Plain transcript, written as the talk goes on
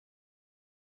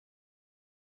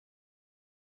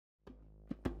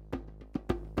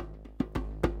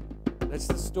lets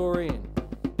the story in.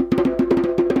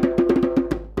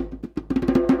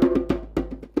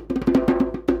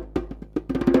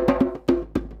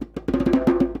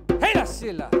 Hey la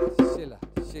Sheila, Sheila,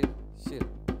 Sheila, Sheila.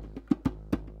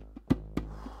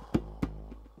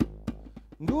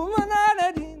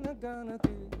 Gumanana dina gana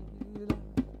tila,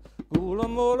 gula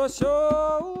mola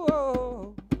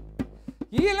show,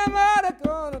 yila mara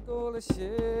gonna gula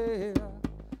Sheila.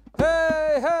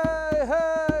 Hey, hey,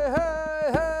 hey,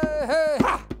 hey, hey, hey,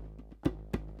 ha!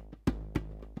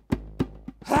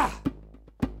 Ha!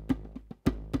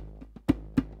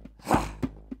 Ha!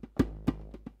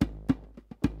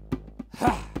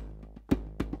 Ha!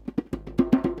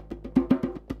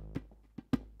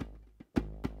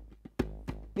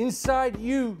 Inside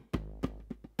you,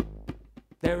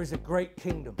 there is a great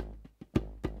kingdom.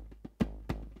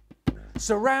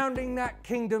 Surrounding that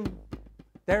kingdom,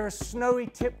 there are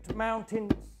snowy-tipped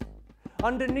mountains.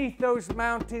 Underneath those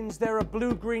mountains, there are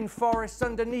blue-green forests.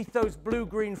 Underneath those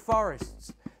blue-green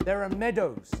forests, there are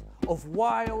meadows of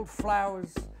wild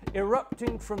flowers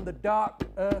erupting from the dark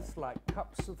earth like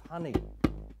cups of honey.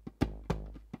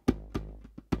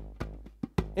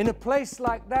 In a place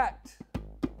like that,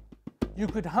 you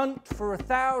could hunt for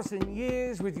 1,000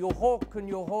 years with your hawk and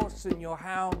your horse and your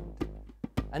hound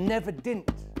and never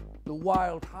dint the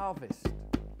wild harvest.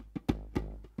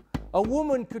 A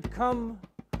woman could come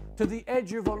to the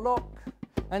edge of a loch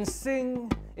and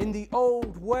sing in the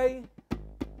old way,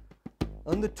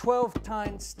 and the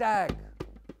 12-tined stag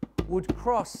would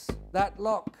cross that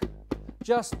loch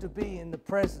just to be in the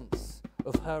presence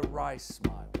of her wry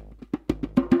smile.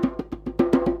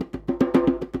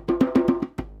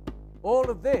 All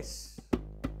of this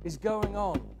is going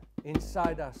on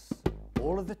inside us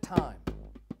all of the time.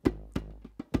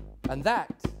 And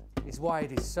that is why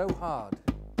it is so hard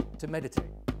to meditate.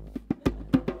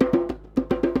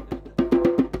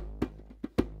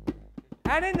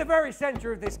 And in the very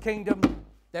center of this kingdom,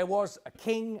 there was a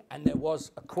king and there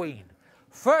was a queen.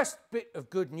 First bit of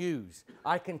good news,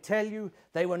 I can tell you,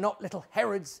 they were not little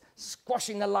Herods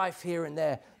squashing the life here and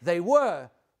there. They were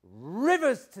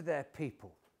rivers to their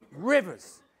people,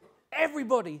 rivers.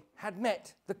 Everybody had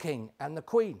met the king and the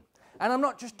queen. And I'm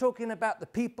not just talking about the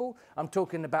people, I'm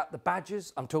talking about the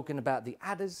badgers, I'm talking about the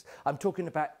adders, I'm talking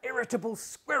about irritable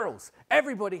squirrels.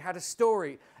 Everybody had a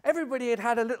story. Everybody had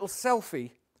had a little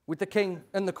selfie with the king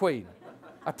and the queen.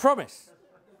 I promise.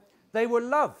 They were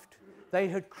loved. They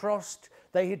had crossed,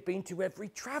 they had been to every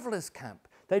traveller's camp.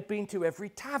 They'd been to every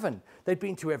tavern. They'd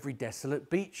been to every desolate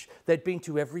beach. They'd been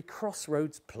to every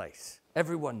crossroads place.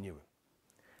 Everyone knew him.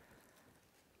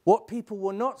 What people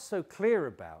were not so clear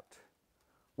about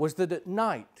was that at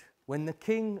night, when the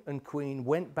king and queen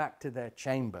went back to their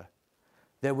chamber,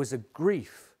 there was a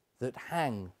grief that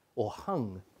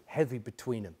hung heavy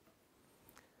between them.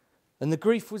 And the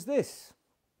grief was this: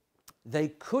 they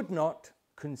could not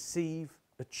conceive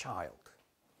a child.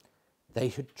 They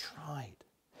had tried.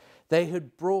 They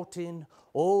had brought in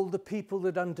all the people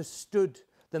that understood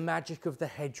the magic of the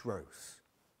hedgerows.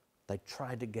 They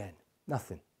tried again,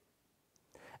 nothing.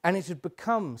 And it had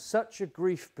become such a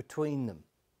grief between them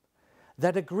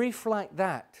that a grief like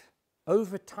that,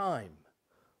 over time,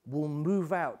 will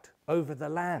move out over the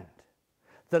land.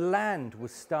 The land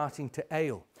was starting to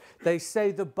ail. They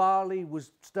say the barley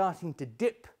was starting to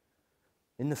dip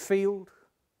in the field.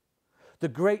 The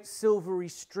great silvery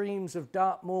streams of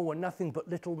Dartmoor were nothing but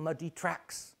little muddy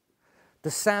tracks.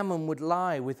 The salmon would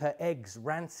lie with her eggs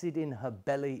rancid in her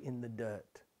belly in the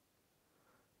dirt.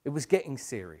 It was getting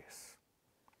serious.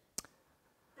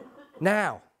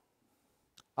 Now,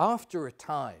 after a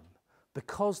time,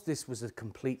 because this was a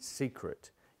complete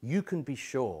secret, you can be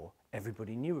sure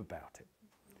everybody knew about it.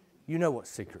 You know what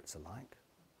secrets are like.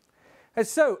 And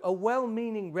so a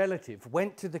well-meaning relative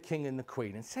went to the king and the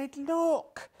queen and said,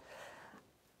 look,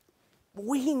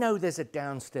 we know there's a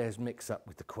downstairs mix-up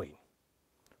with the queen.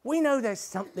 We know there's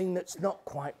something that's not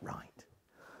quite right.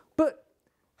 But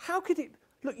how could it...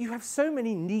 Look, you have so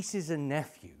many nieces and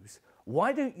nephews.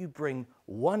 Why don't you bring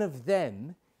one of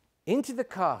them into the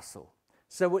castle,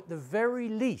 so at the very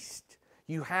least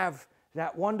you have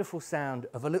that wonderful sound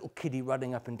of a little kiddie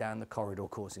running up and down the corridor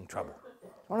causing trouble.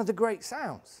 One of the great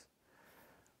sounds.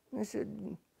 And they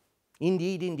said,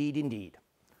 indeed, indeed, indeed.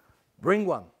 Bring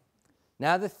one.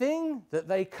 Now the thing that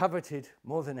they coveted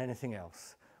more than anything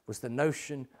else was the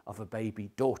notion of a baby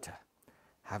daughter.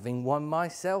 Having one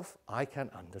myself, I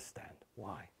can understand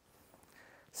why.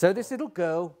 So this little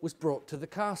girl was brought to the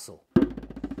castle.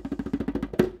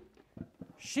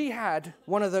 She had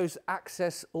one of those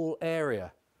access all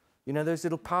area, you know, those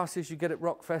little passes you get at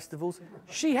rock festivals.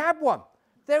 She had one.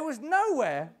 There was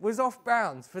nowhere was off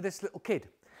bounds for this little kid.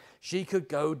 She could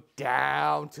go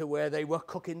down to where they were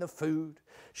cooking the food.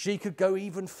 She could go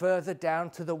even further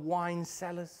down to the wine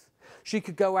cellars. She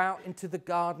could go out into the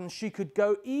garden. She could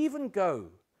even go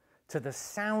to the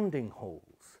sounding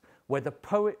halls where the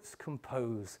poets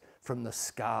compose from the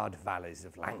scarred valleys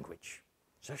of language.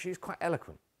 So she's quite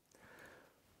eloquent.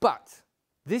 But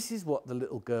this is what the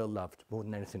little girl loved more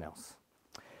than anything else.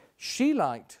 She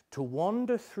liked to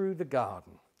wander through the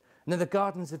garden. Now, the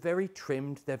gardens are very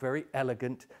trimmed, they're very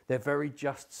elegant, they're very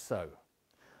just so.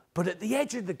 But at the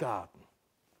edge of the garden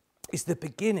is the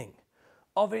beginning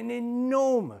of an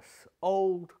enormous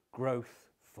old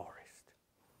growth forest.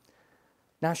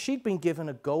 Now, she'd been given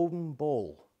a golden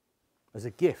ball as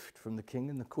a gift from the king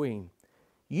and the queen.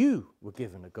 You were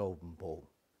given a golden ball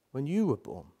when you were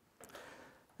born.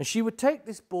 And she would take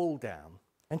this ball down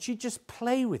and she'd just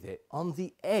play with it on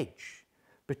the edge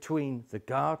between the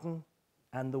garden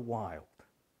and the wild.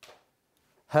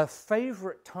 Her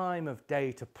favourite time of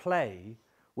day to play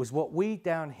was what we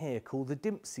down here call the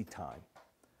Dempsey time,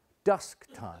 dusk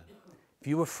time. If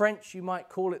you were French, you might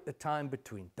call it the time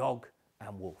between dog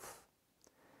and wolf.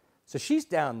 So she's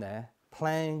down there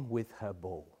playing with her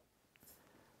ball.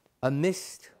 A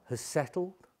mist has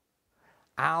settled.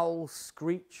 Owls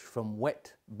screech from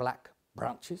wet black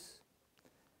branches.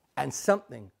 And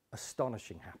something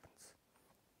astonishing happens.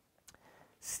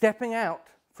 Stepping out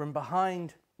from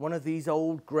behind one of these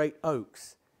old great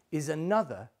oaks is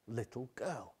another little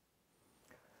girl.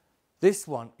 This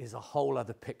one is a whole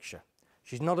other picture.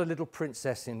 She's not a little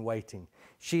princess in waiting.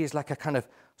 She is like a kind of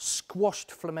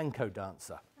squashed flamenco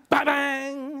dancer.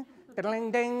 Ba-bang!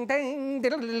 Diddling-ding-ding,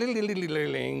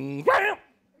 diddling-ding-ding-ding-ding.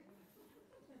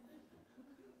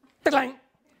 Diddling!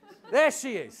 There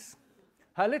she is.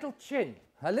 Her little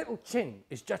chin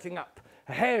is jutting up.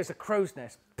 Her hair is a crow's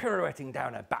nest pirouetting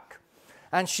down her back.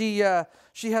 And she has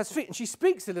feet, and she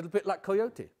speaks a little bit like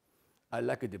Coyote. I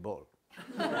like the ball.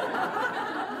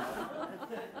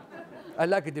 I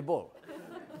like the ball.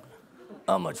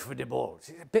 How much for the ball?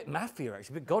 She's a bit mafia,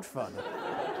 actually, a bit Godfather.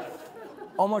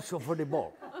 How much for the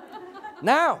ball?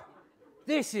 Now,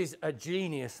 this is a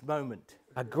genius moment,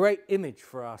 a great image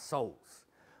for our souls,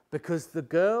 because the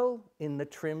girl in the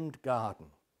trimmed garden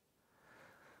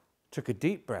took a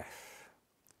deep breath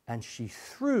and she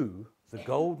threw the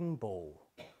golden ball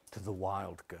to the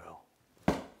wild girl.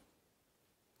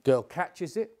 Girl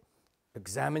catches it,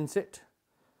 examines it,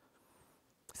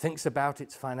 thinks about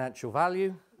its financial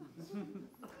value,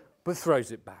 but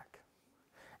throws it back.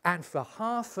 And for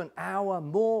half an hour,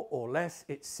 more or less,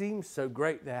 it seemed so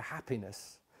great their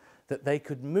happiness that they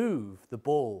could move the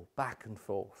ball back and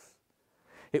forth.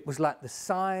 It was like the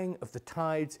sighing of the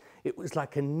tides. It was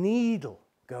like a needle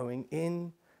going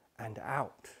in and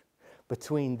out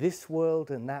between this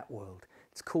world and that world.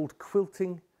 It's called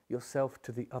quilting yourself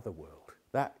to the other world.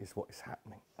 That is what is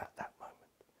happening at that moment.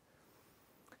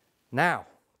 Now,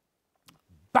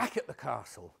 back at the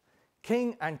castle,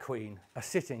 king and queen are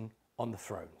sitting on the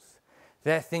thrones.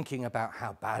 They're thinking about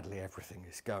how badly everything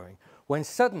is going, when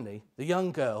suddenly the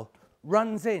young girl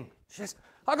runs in. She says,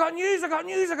 I got news,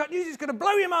 it's going to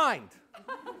blow your mind.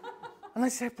 And I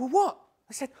said, well, what?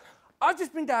 I said, I've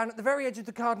just been down at the very edge of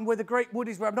the garden where the great wood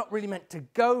is, where I'm not really meant to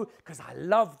go, because I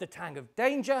love the tang of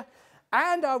danger.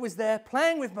 And I was there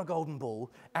playing with my golden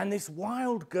ball, and this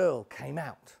wild girl came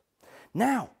out.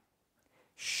 Now,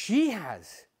 she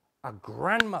has a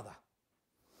grandmother,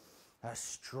 a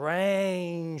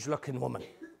strange-looking woman.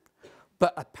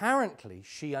 But apparently,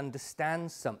 she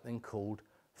understands something called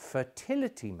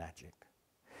fertility magic.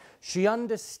 She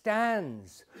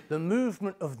understands the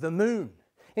movement of the moon.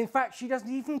 In fact, she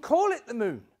doesn't even call it the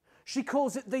moon. She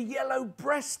calls it the yellow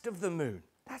breast of the moon.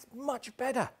 That's much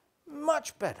better,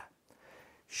 much better.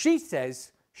 She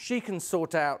says she can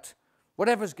sort out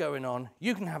whatever's going on.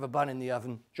 You can have a bun in the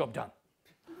oven, job done.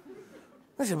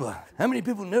 I said, well, how many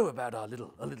people know about our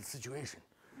little situation?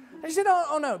 And she said,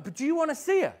 oh no, but do you want to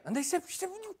see her? And she said,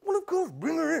 well, of course,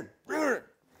 bring her in, bring her in.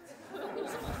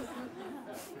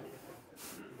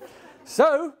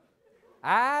 So,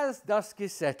 as dusk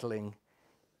is settling,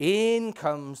 in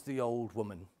comes the old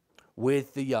woman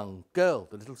with the young girl,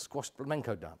 the little squashed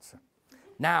flamenco dancer.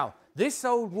 Now, this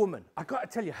old woman, I've got to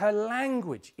tell you, her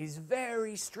language is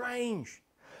very strange.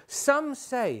 Some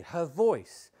say her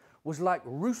voice was like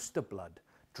rooster blood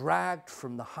dragged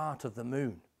from the heart of the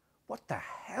moon. What the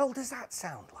hell does that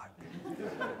sound like?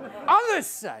 Others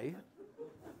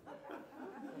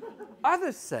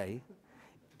say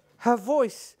her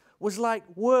voice was like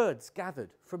words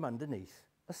gathered from underneath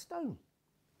a stone.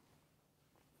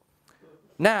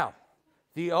 Now,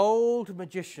 the old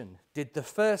magician did the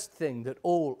first thing that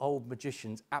all old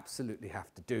magicians absolutely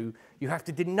have to do. You have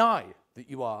to deny that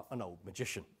you are an old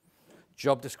magician.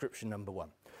 Job description number 1.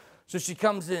 So she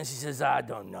comes in and she says, I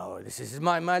don't know. This is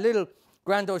my little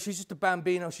granddaughter. She's just a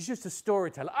bambino. She's just a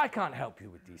storyteller. I can't help you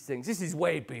with these things. This is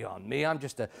way beyond me. I'm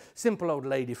just a simple old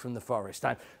lady from the forest.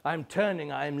 I'm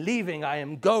turning. I am leaving. I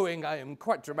am going. I am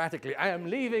quite dramatically. I am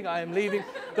leaving. I am leaving.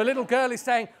 The little girl is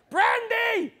saying,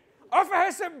 brandy! Offer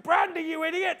her some brandy, you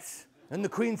idiots! And the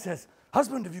queen says,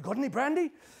 husband, have you got any brandy?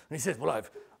 And he says, well,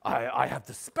 I have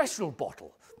the special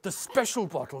bottle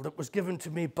that was given to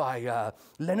me by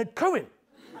Leonard Cohen.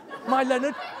 My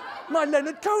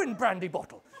Leonard Cohen brandy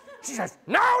bottle. She says,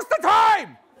 now's the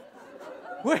time!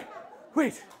 Wait,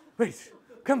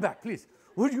 come back, please.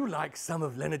 Would you like some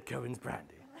of Leonard Cohen's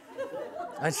brandy?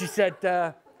 And she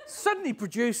said, suddenly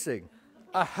producing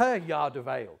her yard of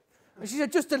ale. And she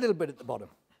said, just a little bit at the bottom.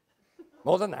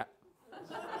 More than that.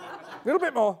 A little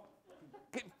bit more.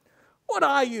 What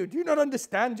are you? Do you not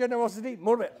understand generosity?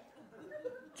 More of it.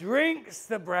 Drinks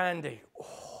the brandy.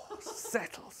 Oh,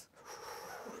 settles.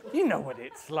 You know what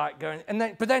it's like going.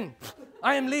 But then,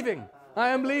 I am leaving. I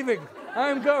am leaving. I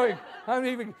am going. I'm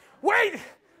leaving. Wait!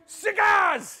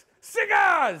 Cigars!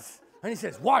 Cigars! And he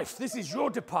says, wife, this is your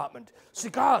department.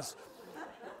 Cigars.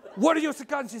 What are your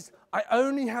cigars? She says, I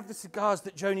only have the cigars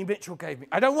that Joni Mitchell gave me.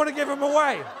 I don't want to give them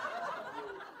away.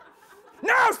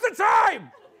 Now's the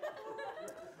time!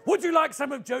 Would you like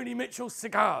some of Joni Mitchell's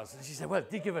cigars? And she said, well,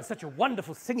 did give her such a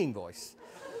wonderful singing voice.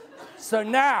 So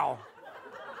now,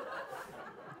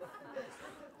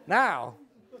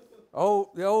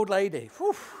 the old lady,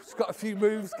 she's got a few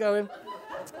moves going.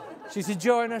 She's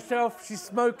enjoying herself, she's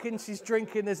smoking, she's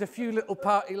drinking, there's a few little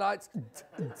party lights.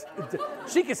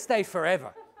 She could stay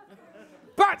forever.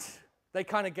 But they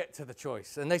kind of get to the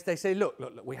choice, and they say, look,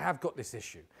 we have got this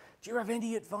issue. Do you have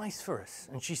any advice for us?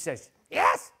 And she says,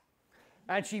 yes!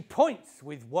 And she points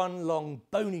with one long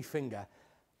bony finger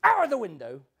out of the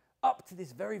window up to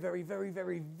this very, very, very,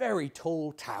 very, very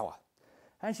tall tower.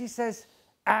 And she says,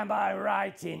 am I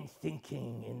right in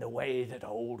thinking in the way that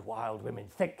old wild women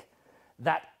think,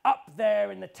 that up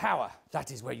there in the tower,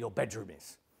 that is where your bedroom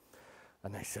is?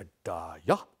 And they said, yeah,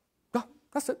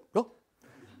 that's it, yeah.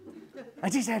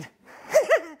 And she said,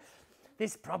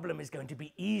 this problem is going to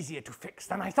be easier to fix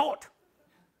than I thought.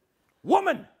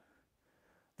 Woman,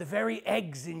 the very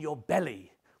eggs in your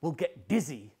belly will get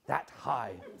dizzy that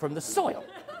high from the soil.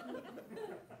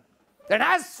 And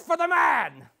as for the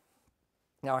man,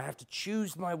 now I have to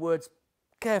choose my words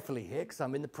carefully here because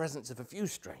I'm in the presence of a few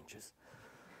strangers.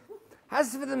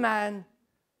 As for the man,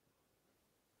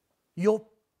 your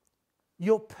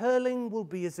purling will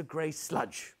be as a grey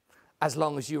sludge as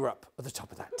long as you're up at the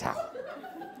top of that tower,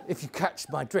 if you catch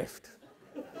my drift.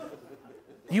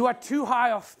 You are too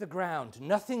high off the ground.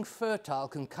 Nothing fertile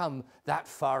can come that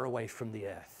far away from the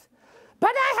earth.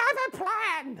 But I have a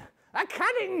plan, a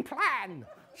cunning plan,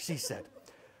 she said.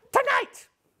 Tonight,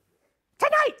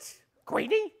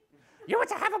 Queenie, you are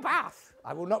to have a bath.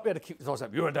 I will not be able to keep this voice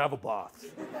up. You are to have a bath.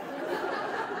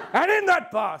 And in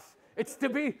that bath, it's to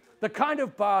be the kind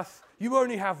of bath you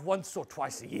only have once or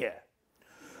twice a year.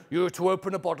 You are to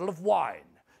open a bottle of wine.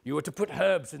 You are to put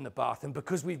herbs in the bath, and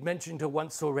because we've mentioned her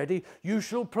once already, you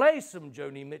shall play some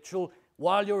Joni Mitchell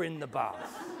while you're in the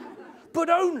bath. But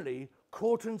only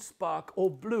Court and Spark or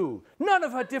Blue. None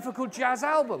of her difficult jazz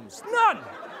albums. None!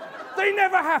 They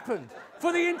never happened.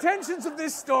 For the intentions of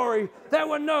this story, there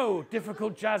were no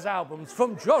difficult jazz albums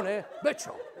from Joni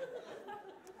Mitchell.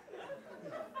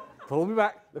 Pull me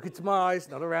back, look into my eyes,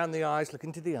 not around the eyes, look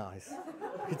into the eyes.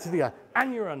 Look into the eye,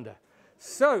 and you're under.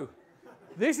 So,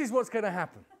 this is what's going to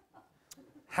happen.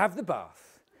 Have the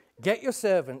bath, get your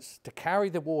servants to carry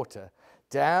the water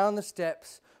down the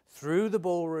steps, through the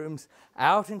ballrooms,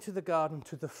 out into the garden,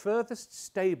 to the furthest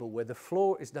stable where the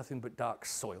floor is nothing but dark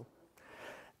soil,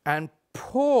 and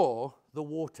pour the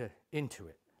water into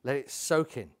it. Let it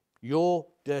soak in, your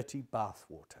dirty bath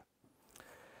water.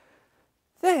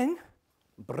 Then,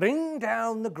 bring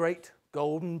down the great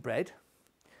golden bread,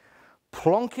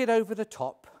 plonk it over the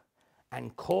top,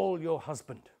 and call your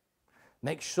husband.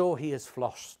 Make sure he is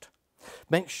flossed.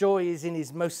 Make sure he is in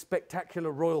his most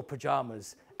spectacular royal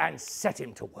pajamas and set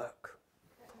him to work.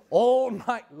 All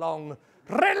night long,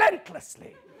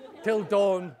 relentlessly, till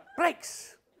dawn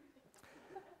breaks.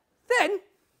 Then,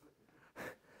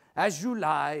 as you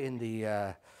lie in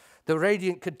the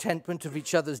radiant contentment of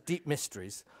each other's deep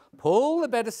mysteries, pull the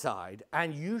bed aside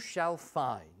and you shall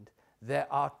find there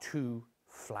are two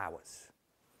flowers.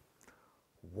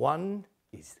 One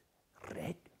is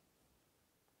red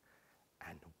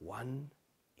and one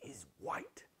is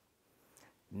white.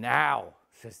 Now,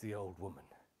 says the old woman,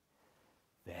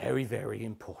 very, very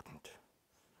important.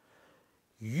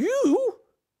 You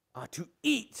are to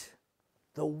eat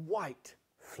the white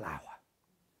flower.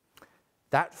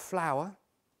 That flower,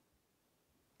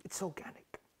 it's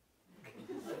organic.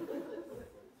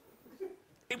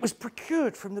 It was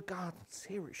procured from the gardens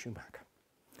here at Schumacher.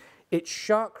 Its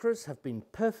chakras have been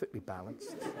perfectly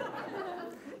balanced.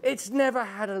 It's never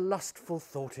had a lustful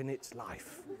thought in its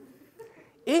life.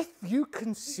 If you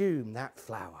consume that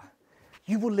flower,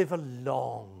 you will live a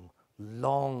long,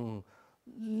 long,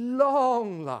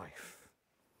 long life.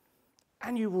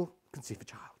 And you will conceive a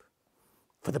child,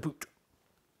 for the boot.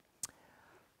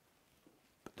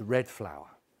 But the red flower,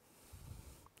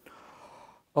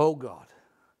 oh God,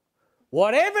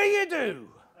 whatever you do,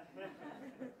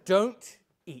 don't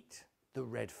eat the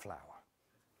red flower.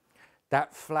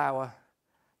 That flower,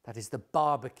 that is the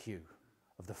barbecue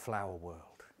of the flower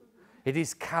world. It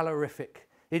is calorific.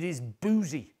 It is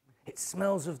boozy. It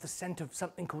smells of the scent of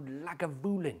something called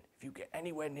Lagavulin, if you get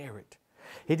anywhere near it.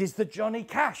 It is the Johnny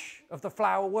Cash of the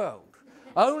flower world.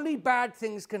 Only bad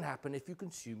things can happen if you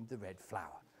consume the red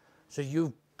flower. So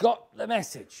you've got the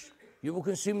message. You will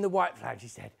consume the white flower. She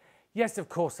said, yes, of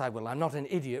course I will. I'm not an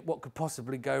idiot. What could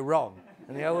possibly go wrong?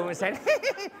 And the old woman said,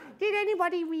 did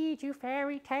anybody read you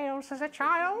fairy tales as a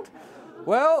child?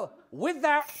 Well, with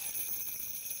that,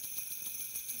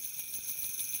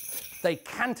 they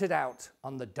cantered out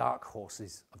on the dark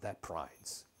horses of their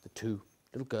prides. The two,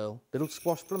 little girl, little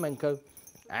squash flamenco,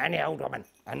 and the old woman.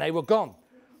 And they were gone.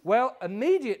 Well,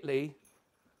 immediately,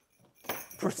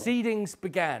 proceedings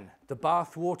began. The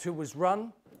bath water was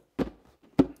run.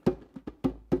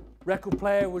 Record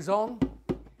player was on.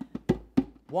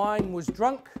 Wine was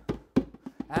drunk.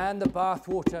 And the bath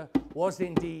water was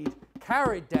indeed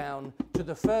carried down to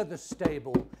the furthest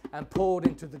stable and poured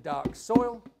into the dark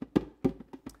soil.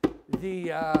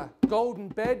 The golden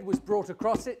bed was brought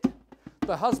across it.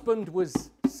 The husband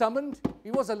was summoned.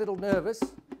 He was a little nervous.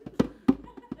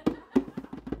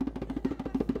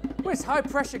 Well, it's a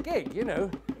high-pressure gig, you know.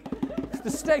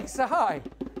 The stakes are high.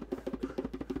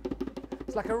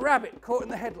 It's like a rabbit caught in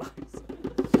the headlights.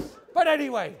 But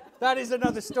anyway, that is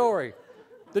another story.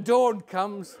 The dawn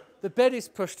comes, the bed is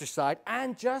pushed aside,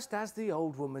 and just as the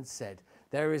old woman said,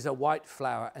 there is a white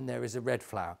flower and there is a red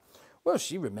flower. Well,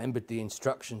 she remembered the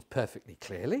instructions perfectly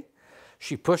clearly.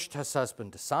 She pushed her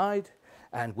husband aside,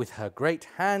 and with her great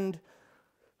hand,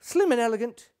 slim and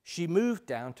elegant, she moved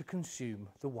down to consume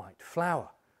the white flower,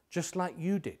 just like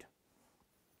you did.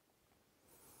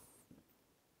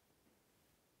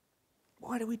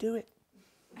 Why do we do it?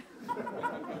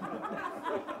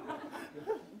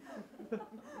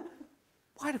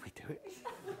 Why do we do it?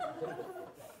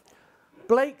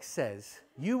 Blake says,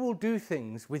 you will do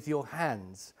things with your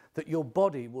hands that your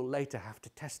body will later have to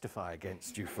testify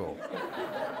against you for.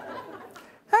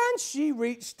 And she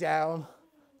reached down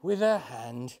with her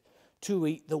hand to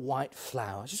eat the white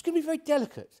flower. She was going to be very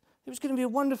delicate. It was going to be a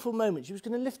wonderful moment. She was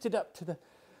going to lift it up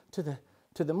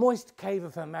to the moist cave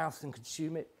of her mouth and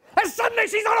consume it. And suddenly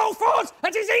she's on all fours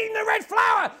and she's eating the red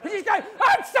flower. And she's going,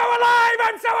 I'm so alive,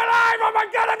 I'm so alive. Oh my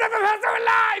God, I've never felt so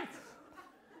alive.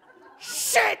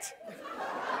 Shit.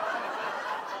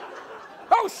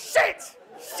 Oh, shit.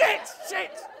 Shit,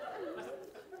 shit.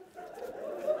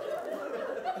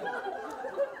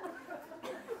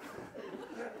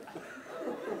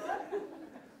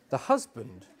 The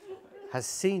husband has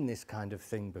seen this kind of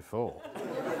thing before.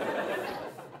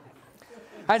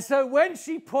 And so when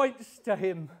she points to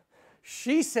him,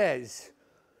 she says,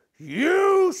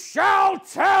 you shall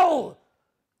tell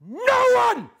no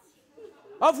one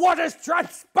of what has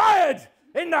transpired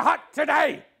in the hut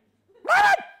today.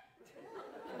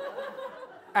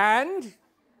 And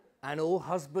all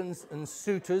husbands and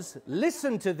suitors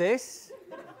listen to this.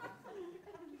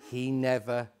 He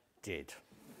never did.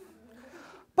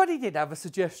 But he did have a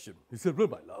suggestion. He said, well,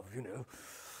 my love, you know,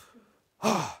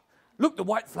 look, the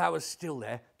white flower's still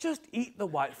there. Just eat the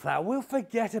white flower. We'll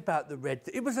forget about the red.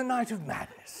 It was a night of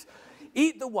madness.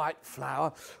 Eat the white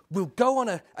flower. We'll go on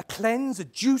a cleanse, a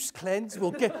juice cleanse.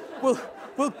 We'll get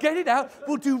it out.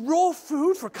 We'll do raw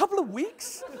food for a couple of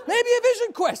weeks. Maybe a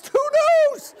vision quest. Who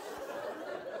knows?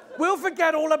 We'll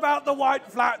forget all about the white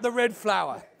flower, the red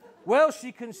flower. Well,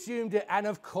 she consumed it, and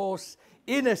of course,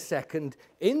 in a second,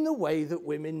 in the way that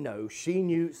women know, she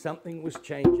knew something was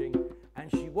changing, and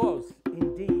she was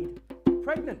indeed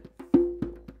pregnant.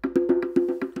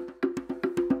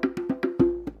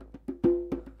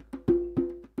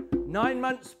 Nine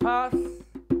months pass,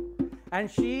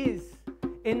 and she is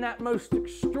in that most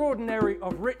extraordinary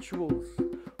of rituals,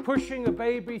 pushing a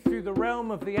baby through the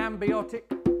realm of the ambiotic,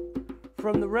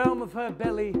 from the realm of her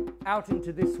belly out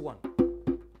into this one.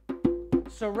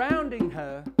 Surrounding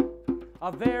her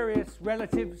are various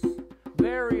relatives,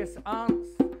 various aunts,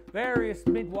 various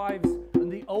midwives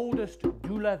and the oldest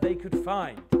doula they could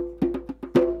find.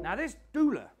 Now this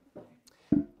doula,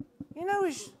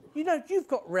 you've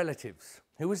got relatives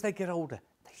who, as they get older,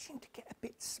 they seem to get a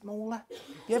bit smaller.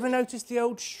 You ever notice the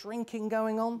old shrinking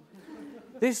going on?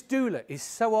 This doula is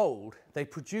so old, they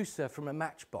produce her from a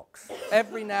matchbox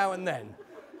every now and then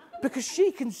because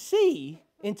she can see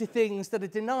into things that are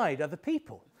denied other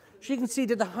people. She can see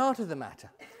to the heart of the matter.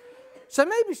 So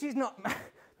maybe she's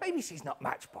not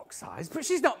matchbox sized, but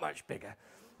she's not much bigger.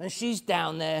 And she's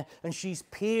down there and she's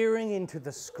peering into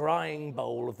the scrying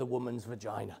bowl of the woman's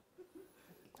vagina.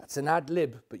 That's an ad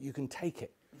lib, but you can take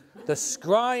it. The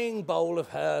scrying bowl of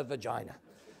her vagina.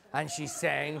 And she's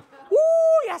saying,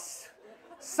 "Ooh, yes,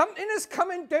 something is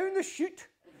coming down the chute.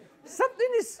 Something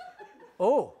is,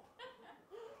 oh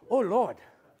Lord,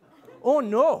 oh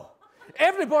no,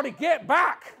 everybody get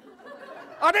back.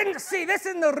 I didn't see this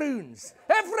in the runes.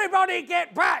 Everybody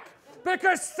get back,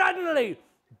 because suddenly,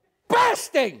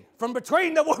 bursting from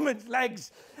between the woman's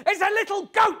legs is a little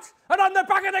goat, and on the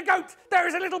back of the goat there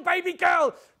is a little baby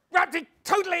girl wrapped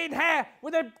totally in hair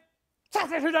with a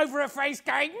Tatterhood over her face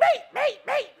going, meat, meat,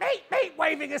 meat, meat, meat,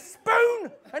 waving a spoon,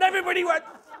 and everybody went,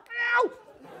 ow!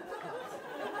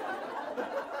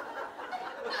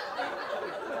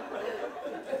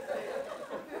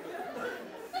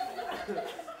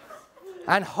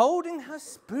 And holding her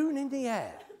spoon in the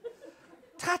air,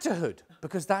 Tatterhood,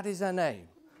 because that is her name,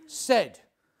 said,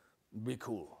 "Be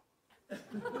cool."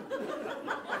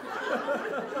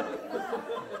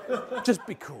 Just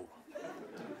be cool.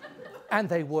 And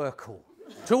they were cool.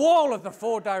 To all of the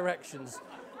four directions,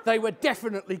 they were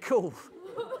definitely cool.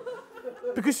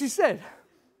 Because she said,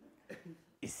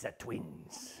 "It's the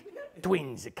twins.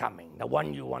 Twins are coming. The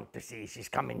one you want to see, she's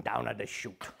coming down at the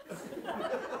chute.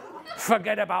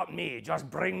 Forget about me. Just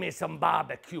bring me some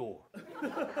barbecue."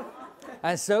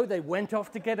 And so they went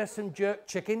off to get her some jerk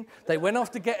chicken. They went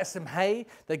off to get her some hay.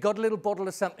 They got a little bottle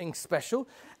of something special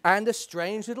and a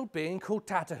strange little being called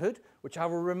Tatterhood, which I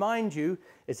will remind you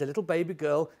is a little baby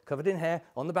girl covered in hair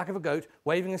on the back of a goat,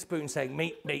 waving a spoon saying,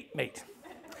 "Meat, meat, meat."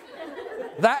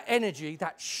 That energy,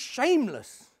 that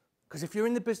shameless, because if you're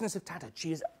in the business of Tatterhood,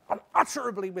 she is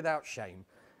unutterably without shame.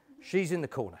 She's in the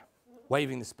corner,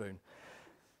 waving the spoon.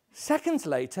 Seconds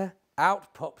later,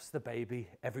 out pops the baby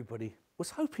everybody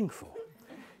was hoping for.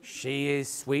 She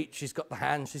is sweet, she's got the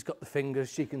hands, she's got the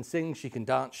fingers, she can sing, she can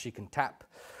dance, she can tap.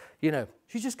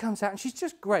 She just comes out and she's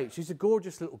just great. She's a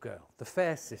gorgeous little girl, the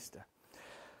fair sister.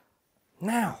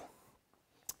 Now,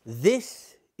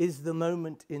 this is the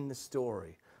moment in the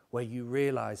story where you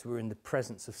realize we're in the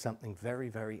presence of something very,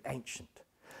 very ancient.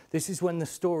 This is when the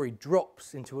story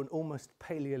drops into an almost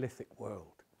Paleolithic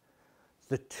world.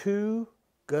 The two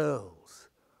girls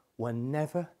were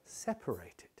never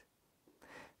separated.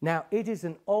 Now, it is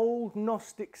an old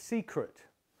Gnostic secret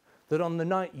that on the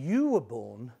night you were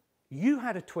born, you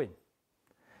had a twin,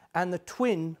 and the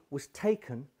twin was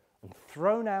taken and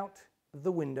thrown out of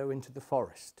the window into the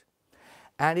forest.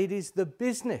 And it is the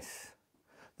business,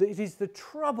 that it is the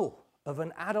trouble of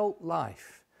an adult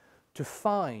life to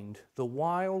find the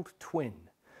wild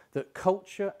twin that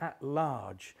culture at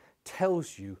large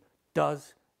tells you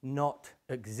does not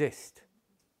exist.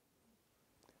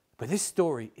 But this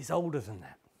story is older than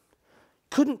that.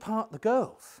 Couldn't part the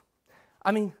girls.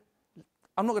 I mean,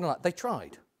 I'm not going to lie, they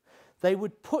tried. They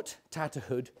would put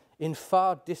Tatterhood in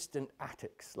far distant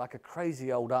attics, like a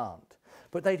crazy old aunt.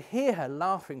 But they'd hear her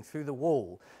laughing through the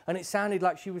wall, and it sounded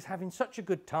like she was having such a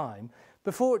good time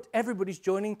before everybody's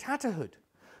joining Tatterhood.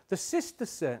 The sister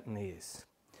certainly is.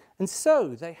 And so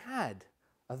they had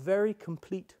a very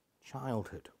complete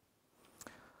childhood.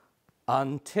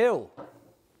 Until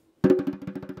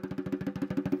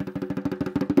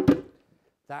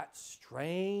that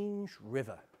strange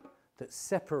river that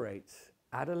separates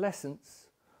adolescence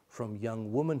from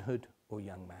young womanhood or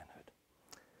young manhood.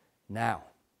 Now,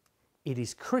 it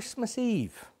is Christmas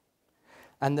Eve,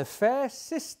 and the fair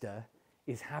sister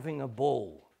is having a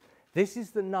ball. This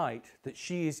is the night that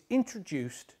she is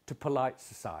introduced to polite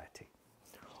society.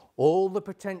 All the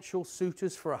potential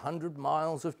suitors for 100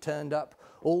 miles have turned up.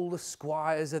 All the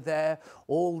squires are there.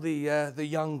 All the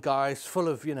young guys full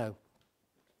of,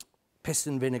 piss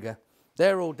and vinegar.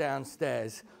 They're all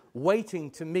downstairs waiting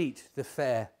to meet the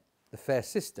fair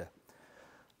sister.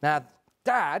 Now,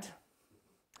 Dad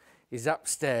is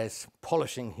upstairs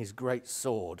polishing his great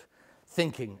sword,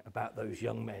 thinking about those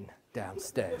young men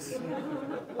downstairs.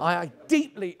 I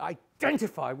deeply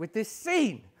identify with this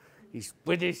scene. He's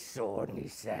with his sword and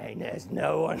he's saying, "There's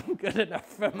no one good enough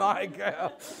for my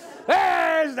girl.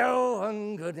 There's no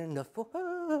one good enough for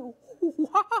her."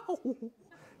 Wow.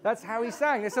 That's how he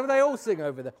sang. That's how they all sing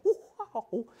over there.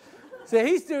 So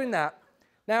he's doing that.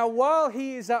 Now, while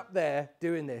he is up there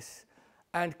doing this,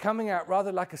 and coming out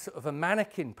rather like a sort of a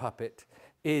mannequin puppet,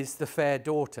 is the fair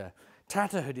daughter.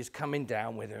 Tatterhood is coming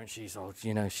down with her, and she's, oh,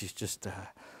 you know, she's just,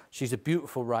 she's a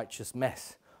beautiful, righteous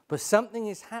mess. But something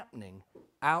is happening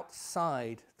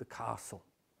outside the castle.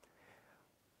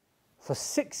 For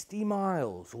 60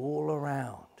 miles all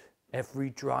around, every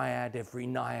dryad, every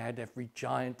naiad, every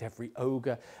giant, every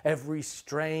ogre, every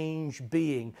strange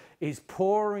being is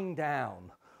pouring down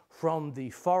from the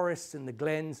forests and the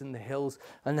glens and the hills,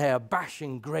 and they are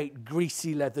bashing great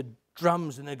greasy leather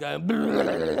drums, and they're going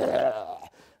blah,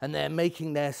 and they're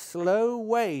making their slow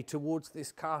way towards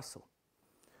this castle.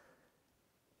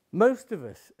 Most of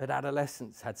us at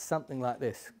adolescence had something like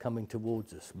this coming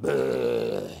towards us.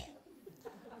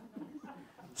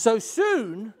 So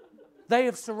soon, they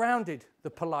have surrounded the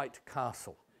polite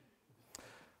castle.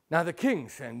 Now the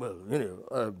king's saying, well, you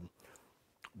know,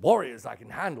 warriors I can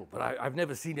handle, but I've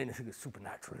never seen anything as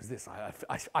supernatural as this.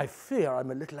 I fear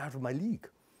I'm a little out of my league.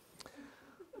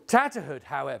 Tatterhood,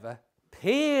 however,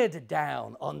 peered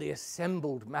down on the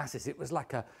assembled masses. It was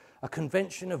like a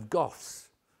convention of Goths.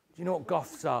 Do you know what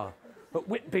Goths are? At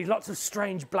Whitby, lots of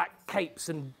strange black capes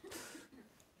and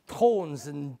horns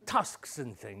and tusks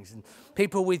and things, and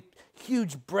people with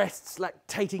huge breasts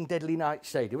lactating deadly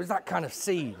nightshade. It was that kind of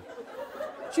scene.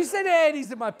 She said, hey,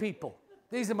 these are my people.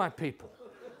 These are my people.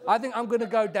 I think I'm going to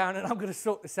go down and I'm going to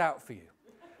sort this out for you.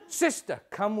 Sister,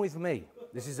 come with me.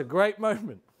 This is a great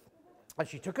moment. And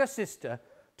she took her sister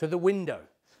to the window.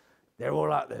 They're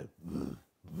all out there.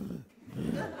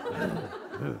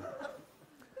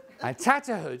 And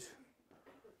Tatterhood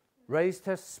raised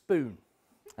her spoon.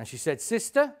 And she said,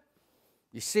 sister,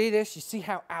 you see this? You see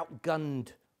how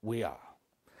outgunned we are.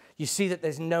 You see that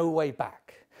there's no way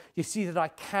back. You see that I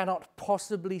cannot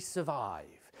possibly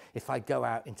survive if I go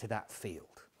out into that field.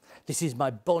 This is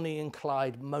my Bonnie and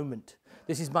Clyde moment.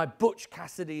 This is my Butch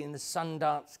Cassidy and the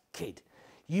Sundance Kid.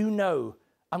 You know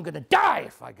I'm going to die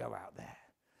if I go out there.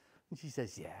 And she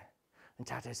says, yeah. And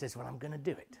Tato says, well, I'm going to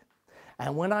do it.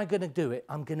 And when I'm going to do it,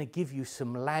 I'm going to give you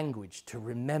some language to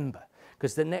remember.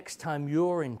 Because the next time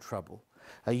you're in trouble,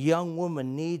 a young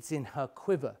woman needs in her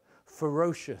quiver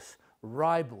ferocious,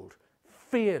 ribald,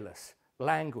 fearless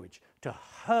language to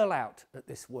hurl out at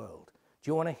this world.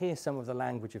 Do you want to hear some of the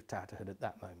language of Tatterhood at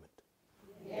that moment?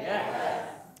 Yes.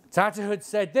 Tatterhood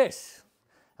said this,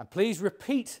 and please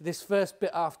repeat this first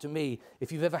bit after me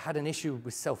if you've ever had an issue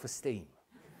with self-esteem.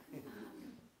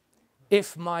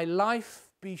 If my life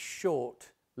be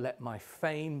short, let my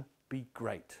fame be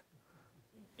great.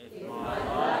 If my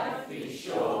life be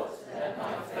short, let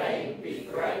my fame be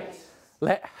great.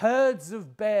 Let herds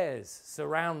of bears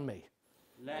surround me.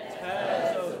 Let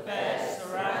herds of bears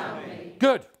surround me.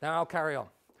 Good, now I'll carry on.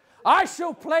 I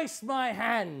shall place my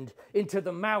hand into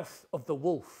the mouth of the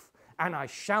wolf, and I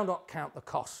shall not count the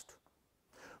cost.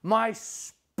 My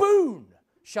spoon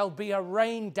shall be a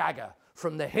rain dagger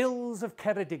from the hills of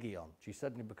Ceredigion. She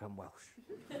suddenly become Welsh.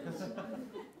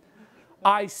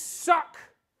 I suck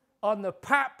on the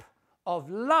pap of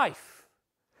life,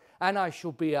 and I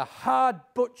shall be a hard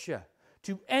butcher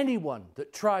to anyone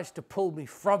that tries to pull me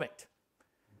from it.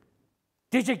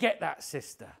 Did you get that,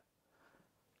 sister?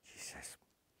 She says,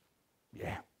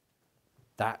 yeah,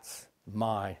 that's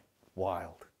my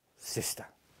wild sister.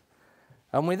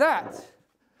 And with that,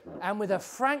 and with a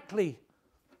frankly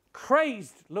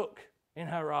crazed look in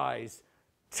her eyes,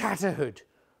 Tatterhood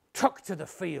took to the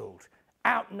field,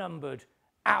 outnumbered,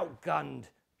 outgunned.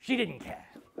 She didn't care.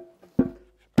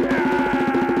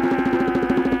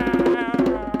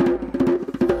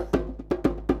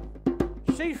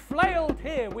 She flailed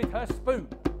here with her spoon.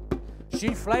 She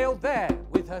flailed there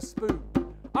with her spoon.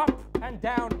 Up and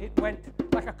down it went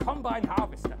like a combine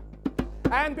harvester.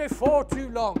 And before too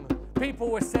long, people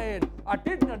were saying, I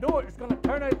didn't know it was going to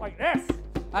turn out like this.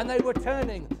 And they were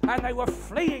turning and they were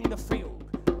fleeing the field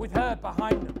with her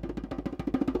behind them.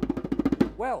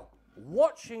 Well,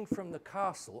 watching from the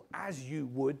castle, as you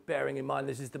would, bearing in mind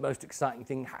this is the most exciting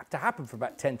thing to happen for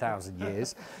about 10,000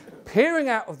 years, peering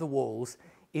out of the walls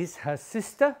is her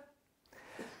sister.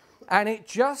 And it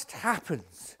just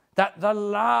happens that the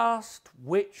last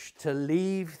witch to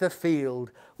leave the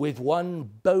field with one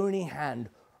bony hand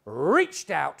reached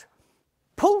out,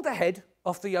 pulled the head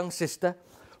off the young sister,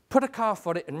 put a calf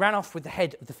on it and ran off with the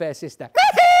head of the fair sister.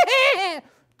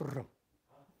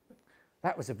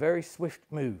 That was a very swift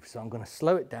move, so I'm going to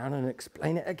slow it down and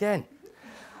explain it again.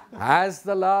 As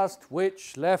the last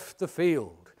witch left the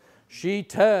field, she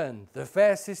turned. The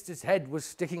fair sister's head was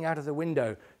sticking out of the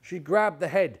window. She grabbed the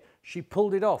head. She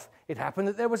pulled it off. It happened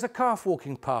that there was a calf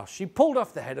walking past. She pulled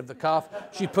off the head of the calf.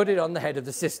 She put it on the head of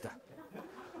the sister.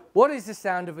 what is the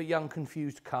sound of a young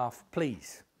confused calf,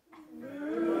 please?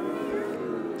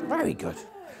 Very good.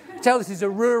 Tell this is a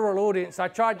rural audience. I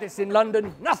tried this in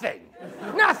London. Nothing.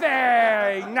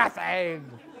 Nothing.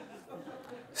 Nothing.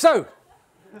 So,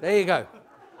 there you go.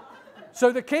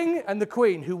 So the king and the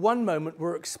queen, who one moment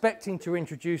were expecting to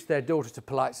introduce their daughter to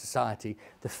polite society,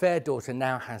 the fair daughter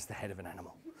now has the head of an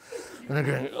animal. And they're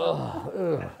going,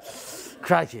 oh,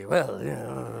 crikey, well, you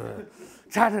know,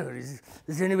 Tatterhood, is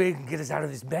there any way you can get us out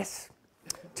of this mess?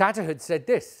 Tatterhood said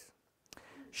this: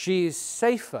 she is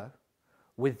safer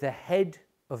with the head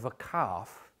of a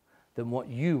calf than what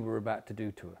you were about to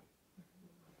do to her.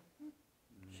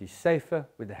 She's safer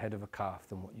with the head of a calf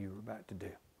than what you were about to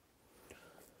do.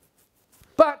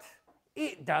 But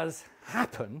it does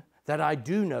happen that I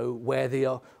do know where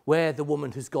the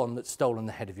woman has gone that's stolen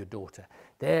the head of your daughter.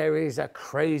 There is a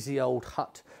crazy old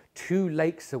hut 2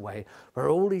 lakes away where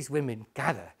all these women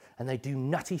gather and they do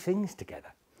nutty things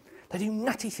together. They do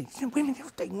nutty things. You know, women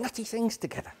do nutty things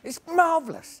together. It's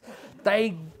marvellous.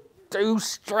 They do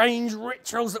strange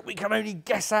rituals that we can only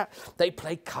guess at. They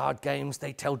play card games.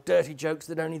 They tell dirty jokes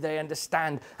that only they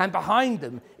understand. And behind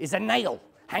them is a nail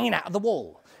hanging out of the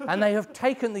wall. And they have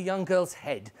taken the young girl's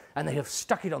head and they have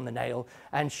stuck it on the nail,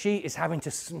 and she is having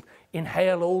to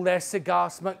inhale all their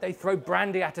cigar smoke. They throw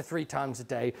brandy at her 3 times a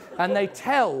day, and they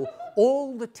tell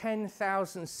all the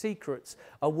 10,000 secrets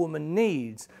a woman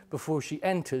needs before she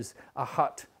enters a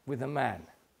hut with a man.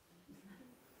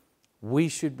 We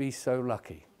should be so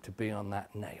lucky to be on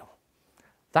that nail.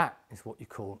 That is what you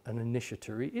call an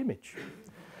initiatory image.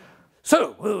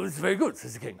 So, well, it's very good,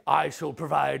 says the king. I shall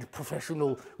provide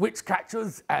professional witch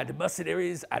catchers and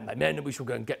mercenaries and my men, and we shall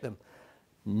go and get them.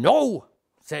 No,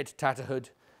 said Tatterhood.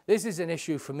 This is an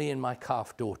issue for me and my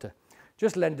calf daughter.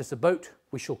 Just lend us a boat,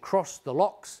 we shall cross the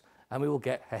locks, and we will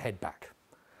get her head back.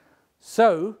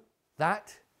 So,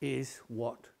 that is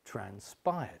what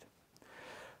transpired.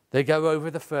 They go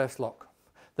over the first lock.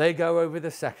 They go over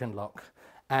the second lock.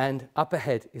 And up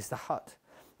ahead is the hut.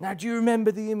 Now, do you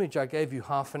remember the image I gave you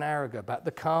half an hour ago about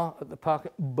the car at the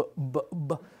park?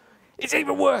 It's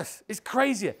even worse. It's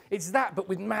crazier. It's that, but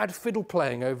with mad fiddle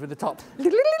playing over the top.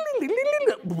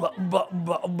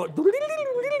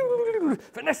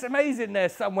 Vanessa May's in there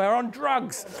somewhere on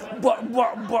drugs.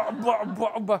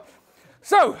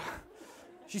 So,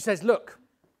 she says, look,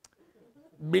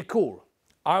 be cool.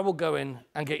 I will go in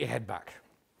and get your head back.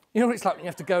 You know what it's like when you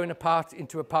have to go into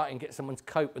a party and get someone's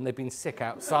coat when they've been sick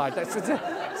outside?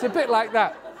 It's a bit like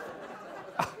that.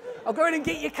 I'll go in and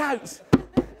get your coats.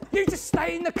 You just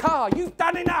stay in the car. You've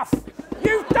done enough.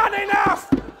 You've done enough.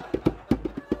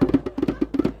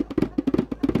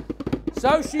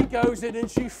 So she goes in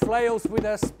and she flails with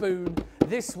her spoon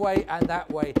this way and that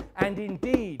way. And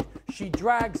indeed, she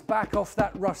drags back off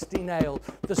that rusty nail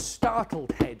the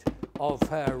startled head of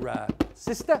her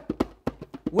sister,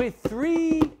 with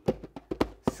three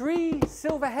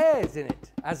silver hairs in it,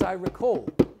 as I recall,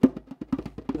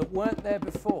 that weren't there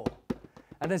before.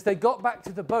 And as they got back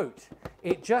to the boat,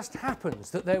 it just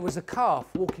happens that there was a calf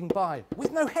walking by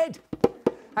with no head.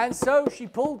 And so she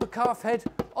pulled the calf head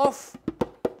off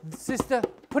the sister,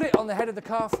 put it on the head of the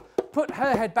calf, put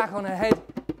her head back on her head,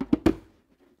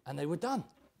 and they were done.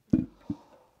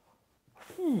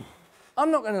 I'm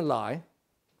not going to lie.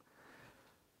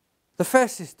 The fair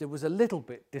sister was a little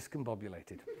bit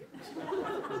discombobulated.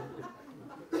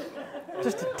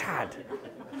 Just a tad.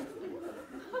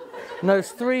 And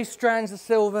those 3 strands of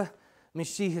silver, I mean,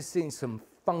 she has seen some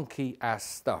funky ass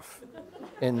stuff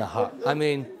in the hut. I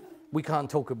mean, we can't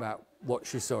talk about what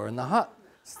she saw in the hut.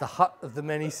 It's the hut of the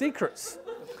many secrets.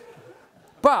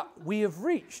 But we have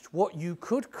reached what you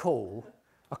could call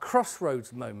a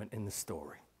crossroads moment in the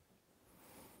story.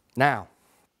 Now,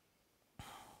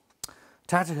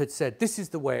 Tatterhood said this is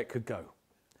the way it could go.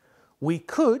 We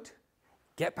could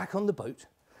get back on the boat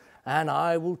and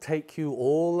I will take you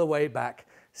all the way back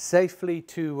safely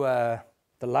to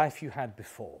the life you had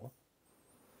before.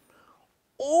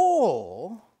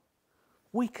 Or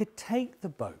we could take the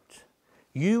boat,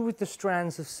 you with the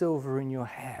strands of silver in your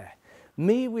hair,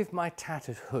 me with my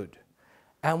tattered hood,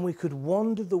 and we could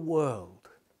wander the world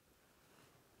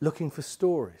looking for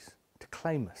stories to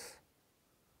claim us.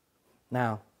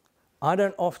 Now, I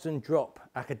don't often drop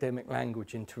academic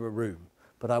language into a room,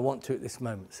 but I want to at this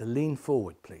moment, so lean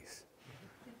forward, please.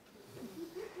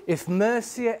 If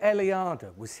Mircea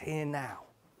Eliade was here now,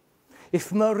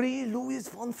 if Marie-Louise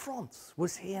von France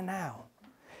was here now,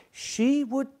 she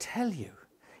would tell you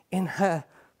in her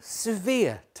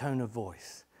severe tone of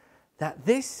voice that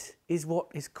this is what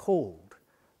is called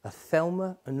a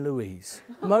Thelma and Louise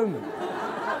moment.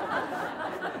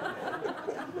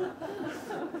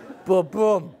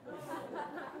 Ba-boom.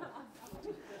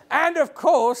 And of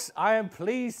course, I am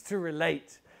pleased to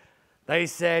relate, they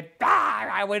said,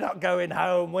 we're not going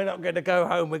home, we're not going to go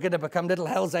home, we're going to become little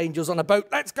Hell's Angels on a boat,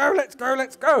 let's go, let's go,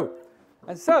 let's go.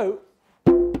 And so,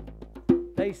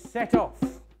 they set off.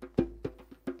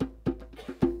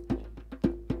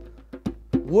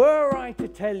 Were I to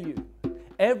tell you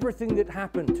everything that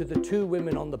happened to the two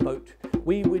women on the boat,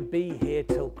 we would be here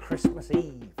till Christmas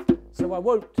Eve. So I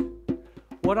won't.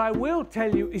 What I will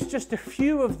tell you is just a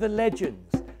few of the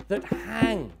legends that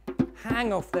hang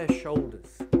off their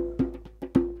shoulders.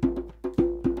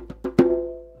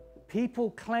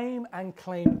 People claim and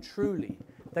claim truly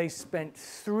they spent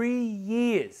 3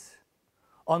 years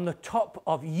on the top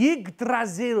of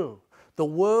Yggdrasil, the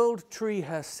world tree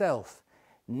herself,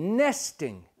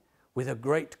 nesting with a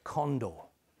great condor.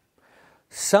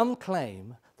 Some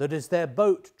claim that as their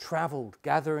boat travelled,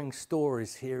 gathering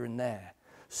stories here and there,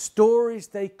 stories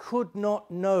they could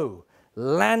not know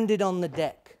landed on the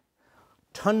deck,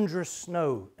 tundra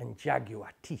snow and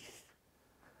jaguar teeth.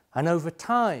 And over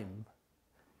time,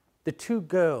 the two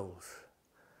girls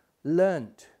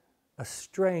learnt a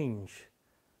strange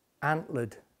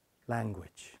antlered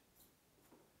language.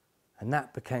 And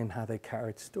that became how they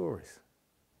carried stories.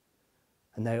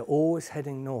 And they are always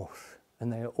heading north,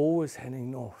 and they are always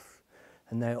heading north,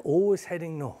 and they are always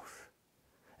heading north,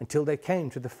 until they came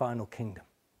to the final kingdom.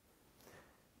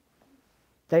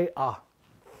 They are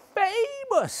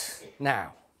famous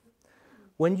now.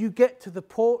 When you get to the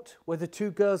port where the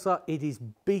two girls are, it is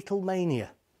Beatlemania.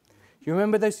 You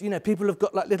remember those, people have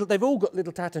got like they've all got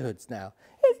little Tatterhoods now.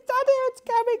 It's Tatterhood's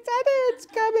coming, Tatterhood's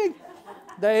coming.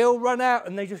 They all run out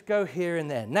and they just go here and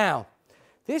there. Now,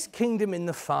 this kingdom in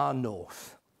the far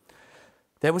north,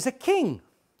 there was a king,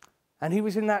 and he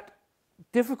was in that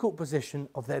difficult position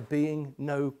of there being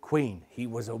no queen. He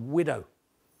was a widow.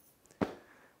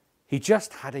 He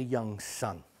just had a young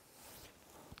son.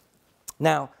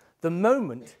 Now, the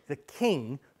moment the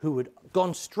king, who had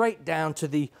gone straight down to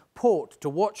the port to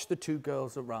watch the two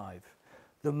girls arrive,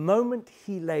 the moment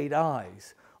he laid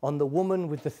eyes on the woman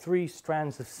with the 3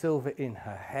 strands of silver in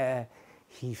her hair,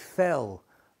 he fell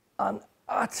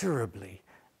unutterably,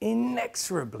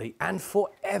 inexorably, and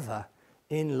forever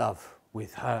in love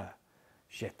with her.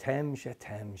 Je t'aime, je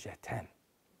t'aime, je t'aime.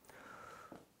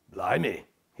 Blimey,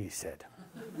 he said.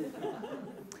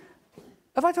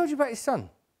 Have I told you about his son?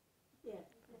 Yeah.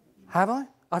 Have I?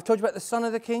 I've told you about the son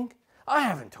of the king? I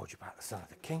haven't told you about the son of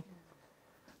the king.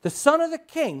 The son of the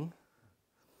king,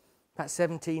 about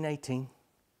 17, 18,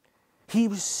 he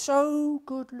was so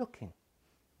good looking.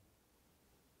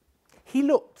 He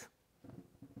looked,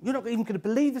 you're not even going to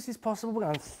believe this is possible, we're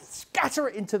going to scatter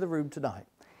it into the room tonight.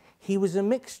 He was a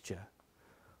mixture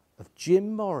of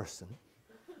Jim Morrison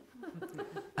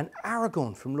and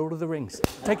Aragorn from Lord of the Rings.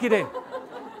 Take it in.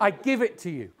 I give it to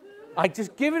you. I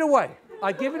just give it away.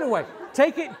 I give it away.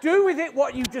 Take it, do with it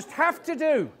what you just have to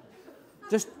do.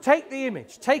 Just take the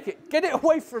image, take it, get it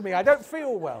away from me. I don't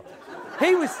feel well.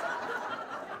 He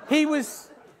was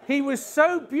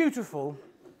so beautiful,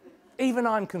 even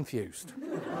I'm confused.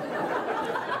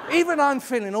 Even I'm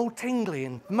feeling all tingly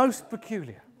and most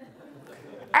peculiar.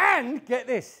 And get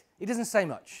this, he doesn't say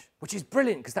much, which is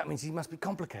brilliant because that means he must be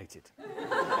complicated.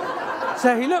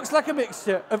 So he looks like a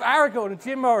mixture of Aragorn and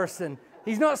Jim Morrison.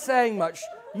 He's not saying much.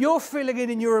 You're filling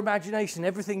in your imagination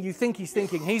everything you think he's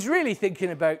thinking. He's really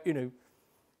thinking about,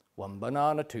 1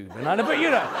 banana, 2 banana, but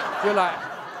you're like,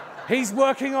 he's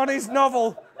working on his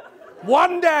novel.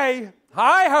 One day,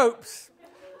 high hopes.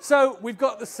 So we've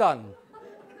got the son.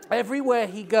 Everywhere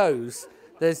he goes,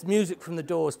 there's music from the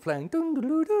Doors playing.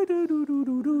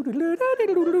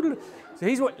 So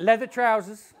he's got leather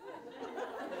trousers,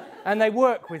 and they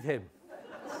work with him.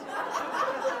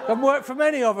 Don't work for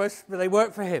many of us, but they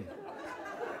work for him.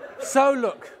 So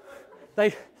look,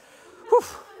 they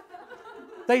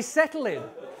settle him.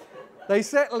 They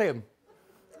settle him.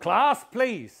 Class,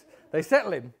 please. They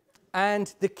settle him.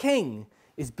 And the king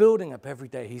is building up every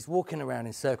day. He's walking around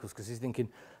in circles because he's thinking,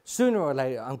 sooner or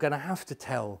later, I'm going to have to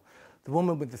tell the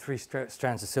woman with the 3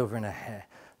 strands of silver in her hair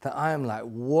that I am like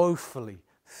woefully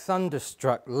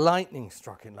thunderstruck, lightning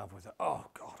struck in love with her. Oh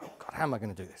God, how am I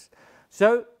going to do this?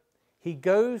 So he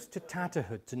goes to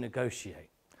Tatterhood to negotiate.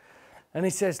 And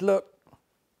he says, look,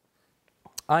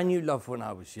 I knew love when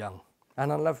I was young,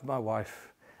 and I loved my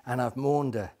wife, and I've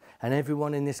mourned her, and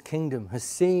everyone in this kingdom has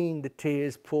seen the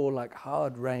tears pour like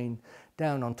hard rain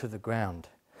down onto the ground.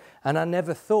 And I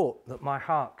never thought that my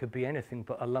heart could be anything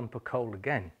but a lump of coal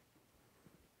again.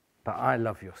 But I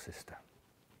love your sister.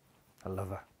 I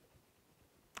love her.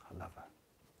 I love her.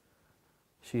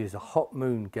 She is a hot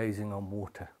moon gazing on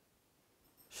water.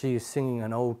 She is singing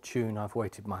an old tune I've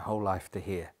waited my whole life to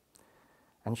hear.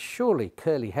 And surely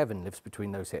curly heaven lives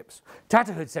between those hips.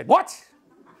 Tatterhood said, what?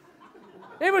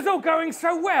 It was all going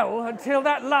so well until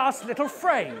that last little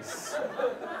phrase.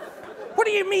 What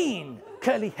do you mean,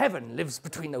 curly heaven lives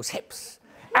between those hips?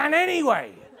 And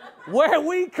anyway, where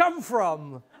we come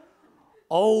from,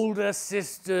 older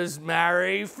sisters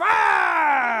marry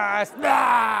first.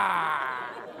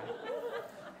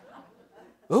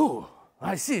 Ooh,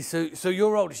 I see. So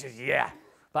you're older. She says, yeah,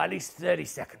 by at least 30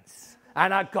 seconds.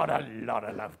 And I've got a lot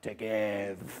of love to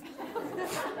give.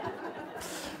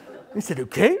 He said,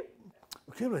 okay,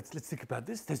 let's think about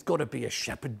this. There's got to be a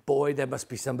shepherd boy. There must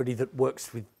be somebody that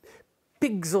works with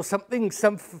pigs or something,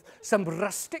 some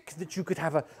rustic that you could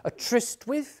have a tryst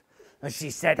with. And she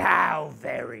said, how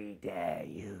very dare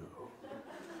you?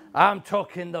 I'm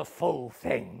talking the full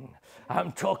thing.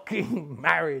 I'm talking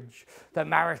marriage, the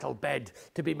marital bed,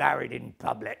 to be married in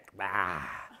public.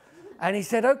 And he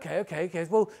said, okay.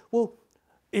 Well,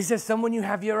 is there someone you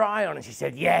have your eye on? And she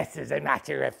said, yes, as a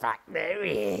matter of fact, there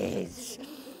is.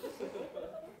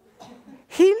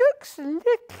 He looks a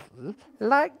little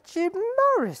like Jim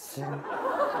Morrison.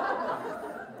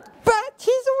 But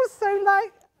he's also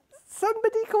like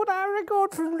somebody called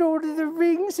Aragorn from Lord of the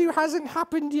Rings who hasn't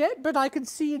happened yet, but I can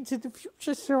see into the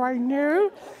future, so I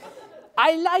know.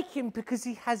 I like him because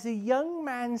he has a young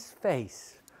man's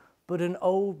face, but an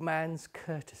old man's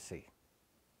courtesy.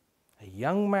 A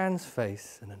young man's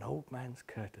face and an old man's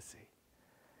courtesy.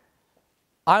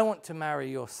 I want to marry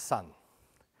your son.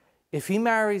 If he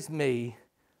marries me,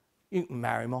 you can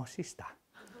marry my sister.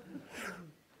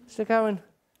 So go and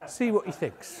see what he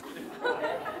thinks.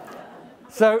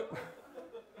 So,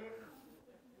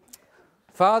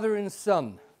 father and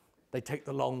son, they take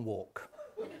the long walk.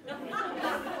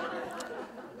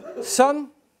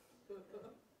 Son,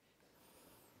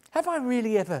 have I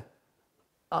really ever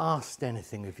asked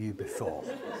anything of you before?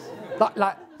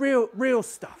 like real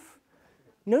stuff.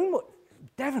 No more.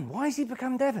 Devon, why has he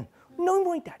become Devon? No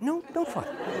more, Dad. No, don't fight.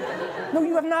 No,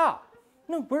 you have not.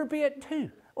 No, we're at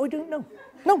 2. I don't know.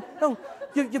 No.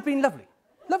 You've been lovely.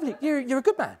 Lovely. You're a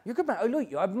good man. You're a good man. I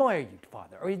like you. I admire you,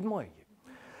 Father. I admire you.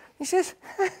 He says,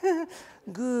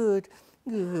 good.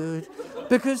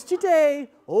 Because today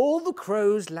all the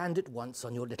crows land at once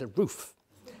on your little roof.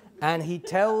 And he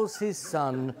tells his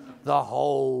son the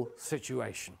whole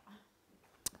situation.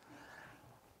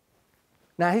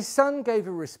 Now, his son gave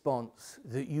a response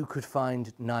that you could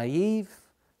find naive,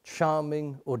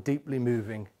 charming, or deeply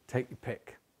moving. Take your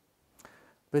pick.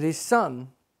 But his son,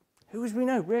 who, as we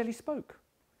know, rarely spoke,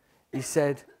 he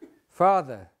said,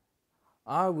 Father,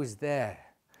 I was there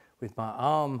with my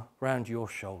arm round your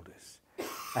shoulders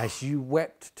as you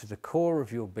wept to the core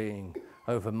of your being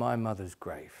over my mother's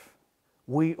grave.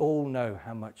 We all know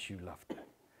how much you loved her.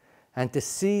 And to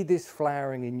see this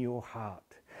flowering in your heart,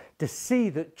 to see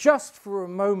that just for a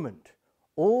moment,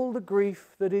 all the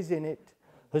grief that is in it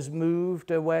has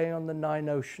moved away on the 9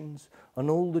 oceans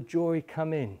and all the joy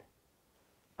come in,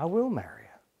 I will marry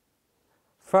her.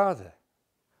 Father,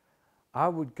 I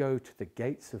would go to the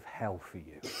gates of hell for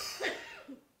you.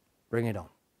 Bring it on.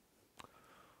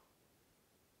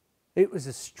 It was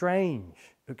a strange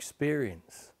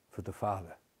experience for the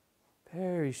father.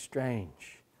 Very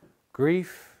strange.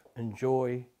 Grief and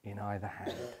joy in either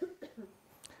hand.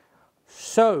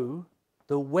 So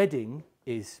the wedding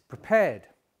is prepared.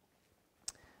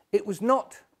 It was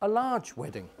not a large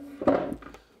wedding,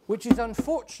 which is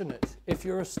unfortunate if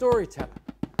you're a storyteller,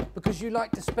 because you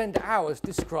like to spend hours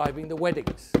describing the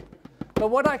weddings. But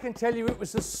what I can tell you, it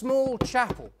was a small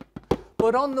chapel.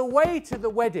 But on the way to the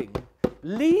wedding,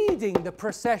 leading the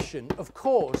procession, of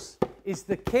course, is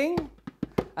the king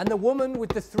and the woman with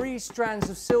the 3 strands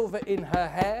of silver in her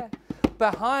hair.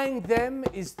 Behind them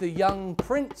is the young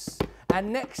prince,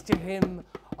 and next to him,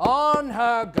 on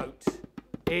her goat,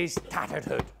 is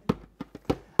Tatterhood.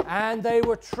 And they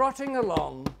were trotting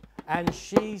along, and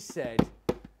she said,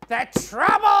 "The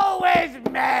trouble with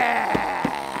men!"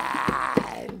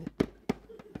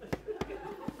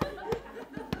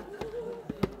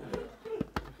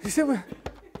 She said,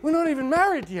 we're not even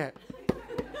married yet.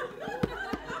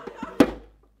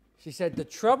 She said, the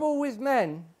trouble with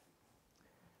men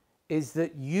is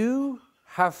that you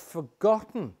have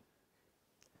forgotten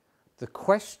the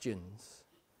questions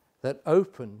that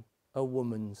open a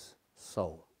woman's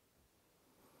soul.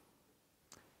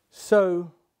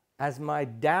 So, as my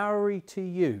dowry to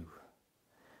you,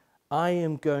 I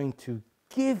am going to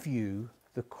give you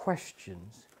the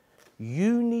questions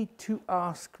you need to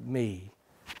ask me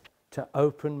to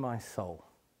open my soul.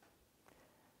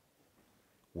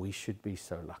 We should be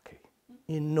so lucky.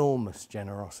 Enormous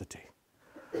generosity.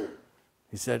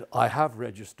 He said, I have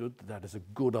registered that is a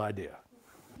good idea.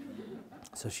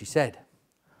 So she said,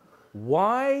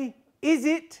 "Why is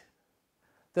it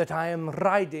that I am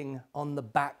riding on the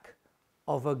back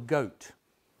of a goat?"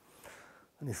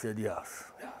 And he said,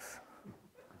 "Yes, yes,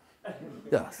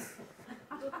 yes,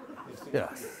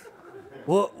 yes.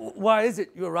 Well, why is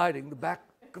it you're riding the back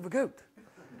of a goat?"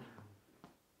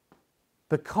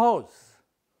 "Because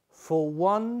for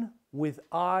one with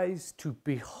eyes to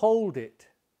behold it,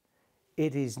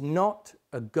 it is not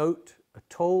a goat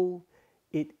at all.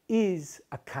 It is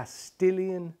a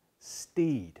Castilian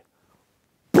steed."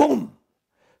 Boom!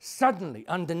 Suddenly,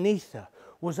 underneath her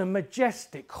was a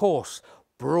majestic horse,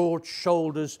 broad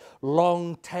shoulders,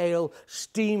 long tail,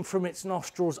 steam from its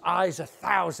nostrils, eyes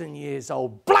 1,000 years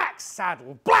old, black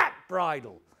saddle, black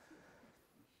bridle.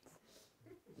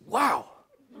 Wow.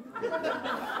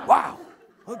 Wow.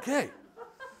 Okay.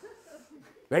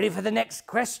 "Ready for the next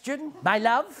question, my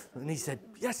love?" And he said,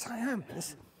 "Yes, I am.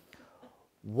 Yes.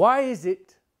 Why is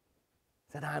it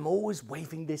that I'm always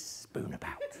waving this spoon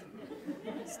about?"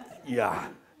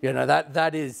 Yeah, you know,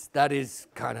 that is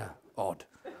kind of odd.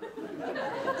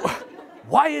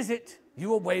 "Why is it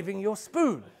you are waving your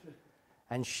spoon?"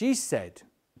 And she said,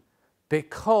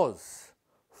 "Because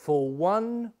for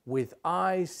one with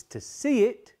eyes to see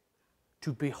it,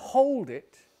 to behold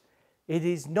it, it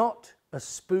is not a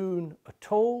spoon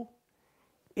at all.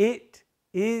 It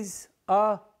is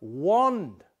a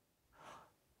wand."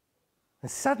 And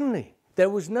suddenly there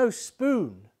was no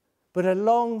spoon, but a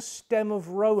long stem of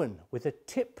rowan with a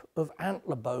tip of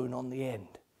antler bone on the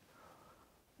end.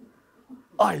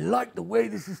 I like the way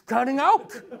this is turning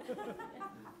out.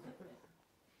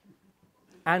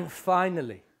 And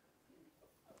finally,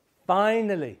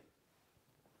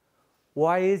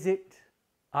 why is it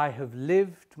I have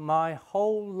lived my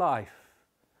whole life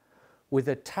with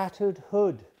a tattered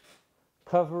hood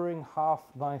covering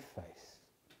half my face?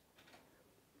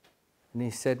 And he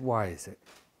said, "Why is it?"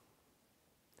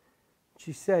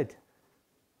 She said,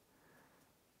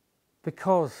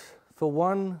 "Because for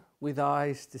one with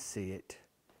eyes to see it,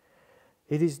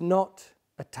 it is not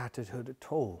a tattered hood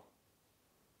at all.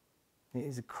 It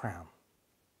is a crown.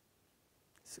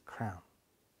 It's a crown."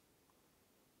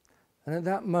 And at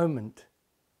that moment,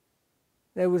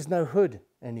 there was no hood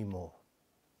anymore,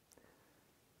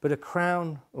 but a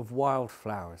crown of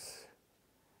wildflowers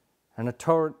and a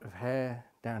torrent of hair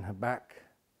down her back.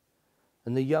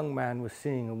 And the young man was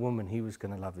seeing a woman he was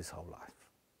going to love his whole life.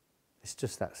 It's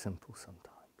just that simple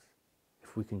sometimes,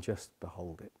 if we can just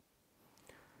behold it.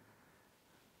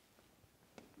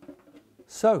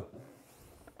 So,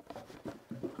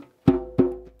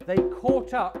 they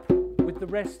caught up with the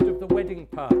rest of the wedding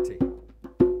party.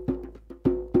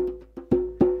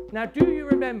 Now, do you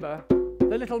remember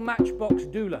the little matchbox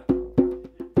doula?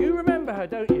 You remember her,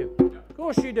 don't you? Of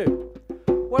course you do.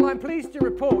 Well, I'm pleased to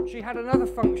report she had another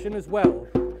function as well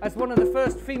as one of the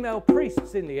first female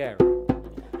priests in the area.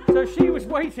 So she was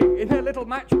waiting in her little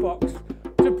matchbox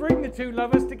to bring the two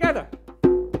lovers together.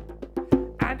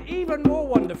 And even more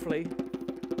wonderfully,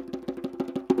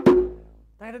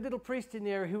 they had a little priest in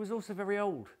the area who was also very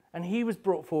old, and he was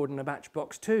brought forward in a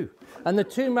matchbox too. And the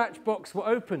two matchboxes were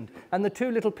opened, and the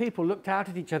two little people looked out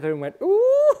at each other and went,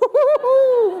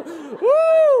 "Ooh,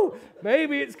 ooh,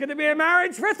 maybe it's going to be a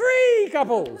marriage for 3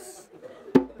 couples."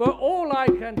 But all I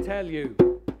can tell you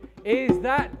is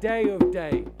that day of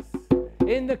days,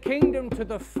 in the kingdom to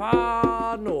the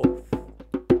far north,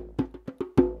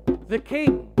 the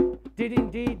king did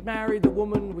indeed marry the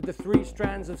woman with the 3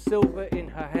 strands of silver in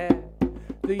her hair.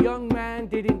 The young man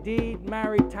did indeed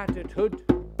marry Tattered Hood.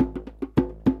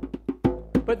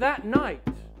 But that night,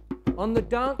 on the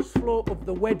dance floor of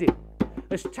the wedding,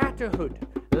 as Tatterhood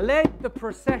led the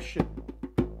procession,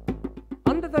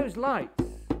 under those lights,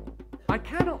 I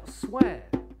cannot swear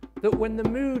that when the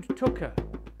mood took her,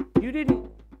 you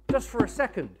didn't, just for a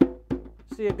second,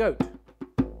 see a goat.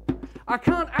 I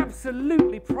can't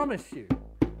absolutely promise you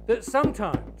that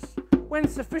sometimes, when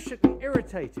sufficiently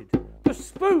irritated, the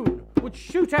spoon would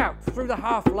shoot out through the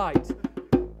half light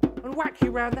and whack you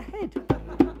round the head.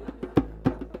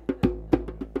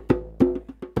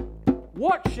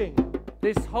 Watching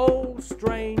this whole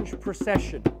strange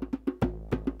procession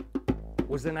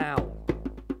was an owl.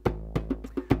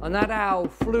 And that owl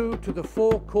flew to the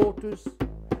 4 quarters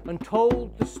and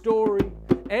told the story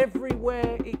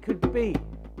everywhere it could be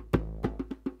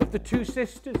of the 2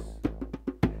 sisters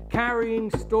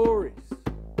carrying stories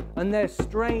and their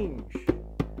strange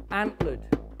antlered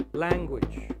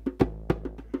language.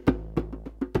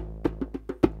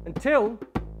 Until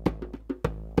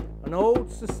an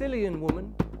old Sicilian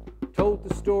woman told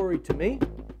the story to me,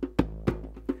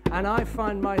 and I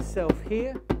find myself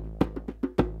here.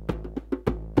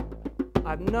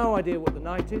 I have no idea what the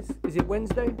night is. Is it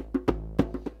Wednesday?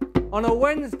 On a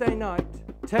Wednesday night,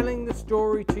 telling the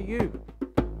story to you.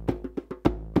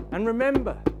 And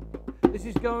remember, this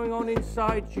is going on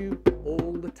inside you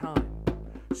all the time.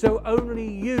 So only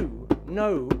you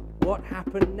know what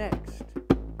happened next.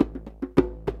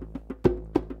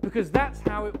 Because that's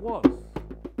how it was.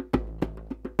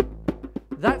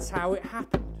 That's how it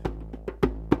happened.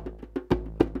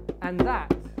 And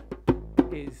that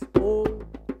is all